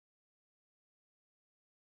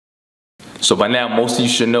So by now, most of you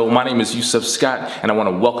should know, my name is Yusef Scott, and I want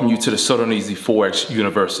to welcome you to the Forex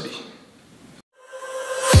University.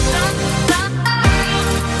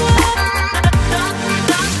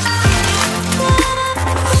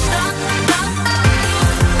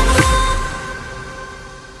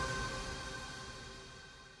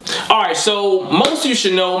 Alright, so most of you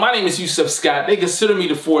should know, my name is Yusef Scott. They consider me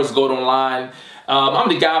the Forex GOAT online. I'm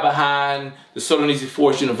the guy behind the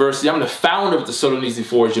Forex University. I'm the founder of the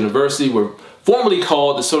Forex University. We're formerly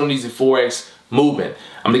called the Forex Movement.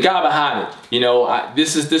 I'm the guy behind it. You know,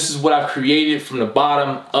 this is what I've created from the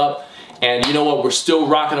bottom up. And you know what? We're still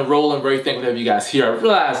rocking and rolling. Very thankful to have you guys here. I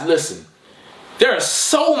realized, listen, there are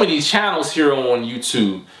so many channels here on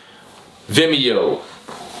YouTube, Vimeo,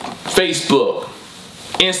 Facebook,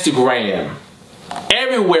 Instagram,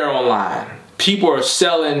 everywhere online. People are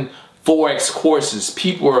selling Forex courses.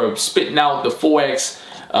 People are spitting out the Forex,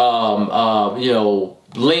 you know,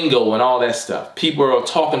 lingo and all that stuff. People are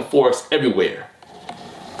talking Forex everywhere.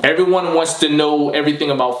 Everyone wants to know everything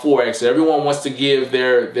about Forex. Everyone wants to give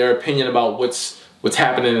their opinion about what's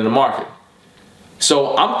happening in the market.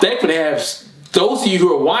 So I'm thankful to have those of you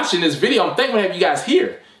who are watching this video. I'm thankful to have you guys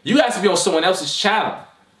here. You guys to be on someone else's channel.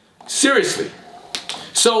 Seriously.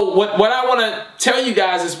 So what I want to tell you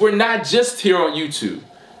guys is we're not just here on YouTube.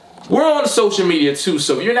 We're on social media too,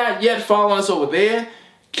 so if you're not yet following us over there,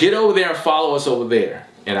 get over there and follow us over there.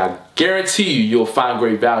 And I guarantee you'll find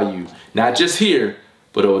great value, not just here,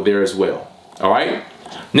 but over there as well. All right?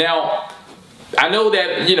 Now, I know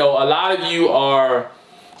that, you know, a lot of you are,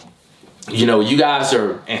 you know, you guys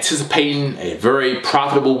are anticipating a very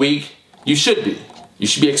profitable week. You should be. You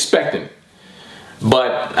should be expecting it.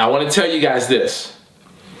 But I want to tell you guys this.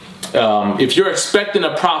 If you're expecting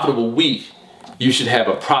a profitable week, you should have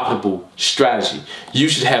a profitable strategy. You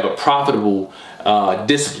should have a profitable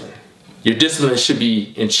discipline. Your discipline should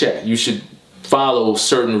be in check. You should follow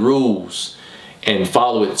certain rules and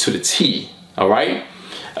follow it to the T. All right?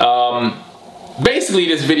 Basically,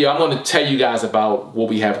 this video, I'm going to tell you guys about what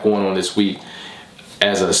we have going on this week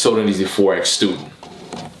as a So Darn Easy Forex student.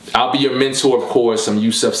 I'll be your mentor, of course. I'm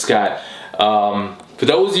Yusef Scott. For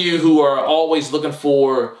those of you who are always looking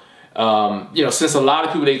for, you know, since a lot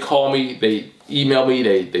of people, they call me, they email me,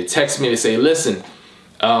 they text me, they say, listen,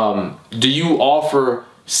 do you offer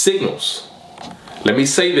signals? Let me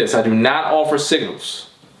say this, I do not offer signals.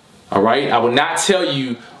 All right, I will not tell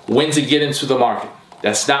you when to get into the market.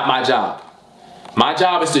 That's not my job. My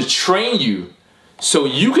job is to train you so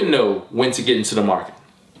you can know when to get into the market.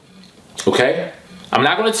 Okay? I'm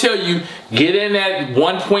not going to tell you get in at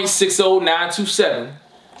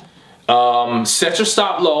 1.60927, set your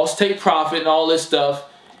stop loss, take profit and all this stuff,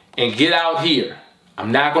 and get out here.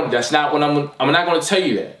 I'm not going to tell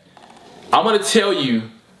you that. I'm going to tell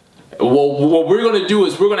you, well, what we're going to do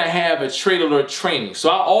is we're going to have a trade alert training. So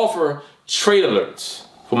I offer trade alerts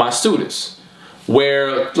for my students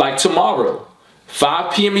where, like tomorrow,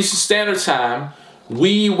 5 p.m. Eastern Standard Time,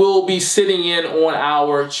 we will be sitting in on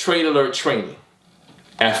our trade alert training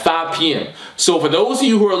at 5 p.m. So for those of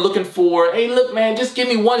you who are looking for, hey, look, man, just give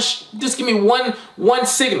me one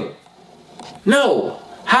signal. No.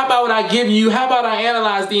 How about I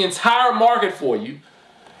analyze the entire market for you,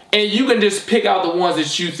 and you can just pick out the ones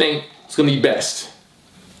that you think is going to be best.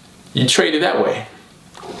 You trade it that way.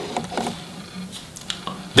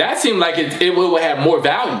 That seemed like it will have more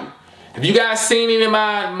value. Have you guys seen any of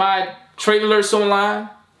my trade alerts online?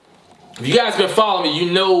 If you guys been following me,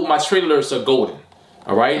 you know my trade alerts are golden.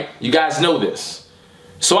 All right? You guys know this.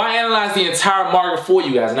 So I analyze the entire market for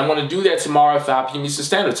you guys, and I'm going to do that tomorrow at 5 p.m. Eastern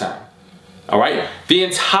Standard Time. All right? The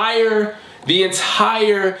entire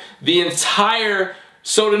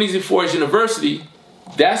So Darn Easy Forex University,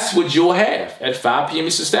 that's what you'll have at 5 p.m.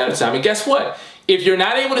 Eastern Standard Time. And guess what? If you're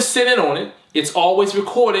not able to sit in on it, it's always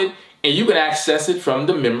recorded, and you can access it from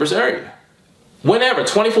the members area. Whenever,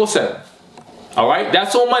 24/7. All right?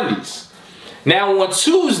 That's on Mondays. Now on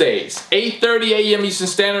Tuesdays, 8:30 a.m. Eastern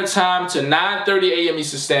Standard Time to 9:30 a.m.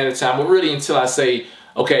 Eastern Standard Time, well, really until I say,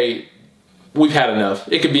 okay, we've had enough.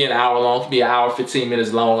 It could be an hour long, it could be an hour 15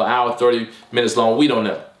 minutes long, an hour 30 minutes long, we don't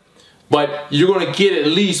know. But you're going to get at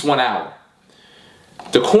least 1 hour.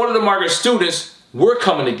 The corner of the market students, we're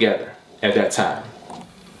coming together at that time.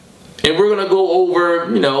 And we're going to go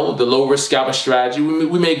over, you know, the low-risk scalping strategy.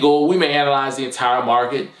 We may analyze the entire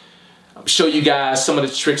market, show you guys some of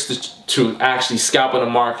the tricks to actually scalp in the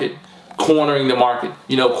market, cornering the market,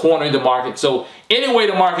 you know, cornering the market. So any way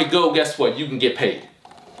the market go, guess what? You can get paid.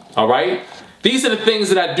 All right? These are the things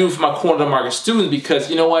that I do for my corner of the market students because,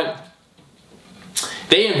 you know what?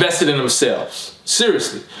 They invested in themselves.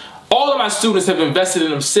 Seriously. All of my students have invested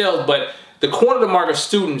in themselves, but the corner of the market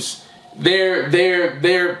students,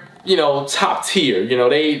 they're you know, top tier. You know,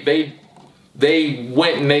 they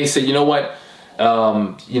went and they said, you know what,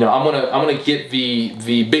 you know, I'm gonna get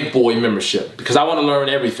the big boy membership because I want to learn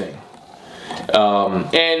everything.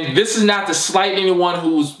 And this is not to slight anyone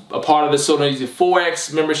who's a part of the So Darn Easy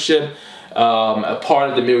Forex membership, a part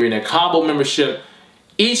of the Millionaire Combo membership.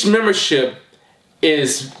 Each membership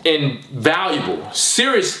is invaluable,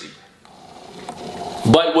 seriously.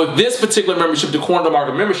 But with this particular membership, the Corner of the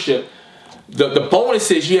Market membership, the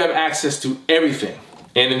bonus is you have access to everything.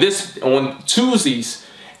 And in this, on Tuesdays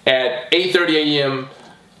at 8:30 a.m.,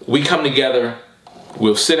 we come together,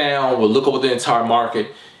 we'll sit down, we'll look over the entire market.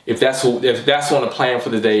 If that's on the plan for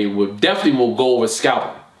the day, we'll go over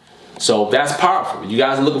scalping. So that's powerful. You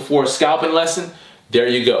guys are looking for a scalping lesson? There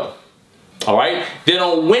you go. All right. Then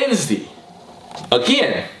on Wednesday,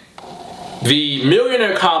 again, the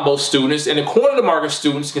Millionaire Combo students and the Corner of the Market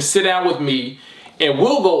students can sit down with me and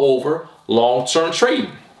we'll go over long-term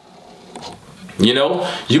trading. You know,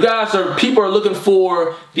 people are looking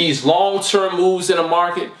for these long-term moves in the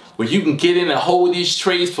market where you can get in and hold these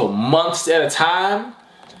trades for months at a time.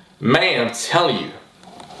 Man, I'm telling you,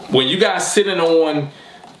 when you guys sitting on,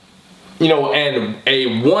 you know, and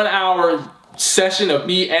a 1 hour session of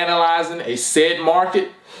me analyzing a said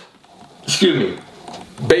market, excuse me,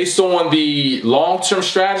 based on the long-term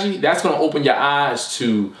strategy, that's going to open your eyes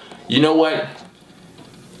to, you know what,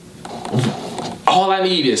 all I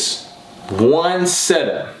need is one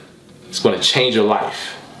setup. It's going to change your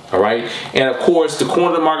life. All right. And of course, the Corner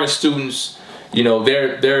of the Market students, you know,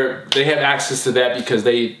 they have access to that because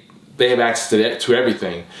they have access to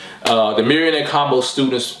everything. The Millionaire Combo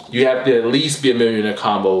students, you have to at least be a Millionaire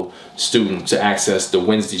Combo student to access the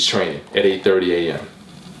Wednesday's training at 8:30 a.m.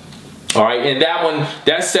 All right, and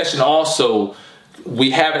that session also,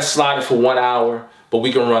 we have it slotted for 1 hour, but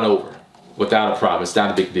we can run over without a problem. It's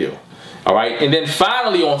not a big deal. All right, and then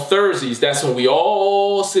finally on Thursdays, that's when we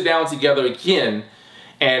all sit down together again.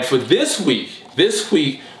 And for this week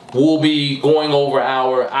we'll be going over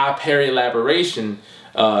our Apparel elaboration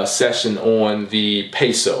session on the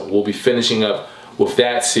peso. We'll be finishing up with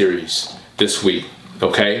that series this week.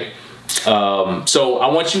 Okay, so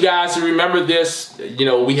I want you guys to remember this. You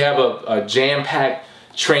know, we have a jam-packed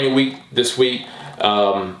training week this week.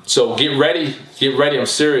 So get ready. I'm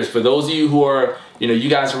serious. For those of you who are, you know, you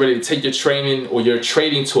guys are ready to take your training or your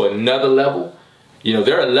trading to another level. You know,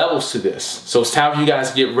 there are levels to this. So it's time for you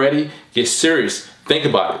guys to get ready, get serious. Think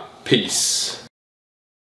about it. Peace.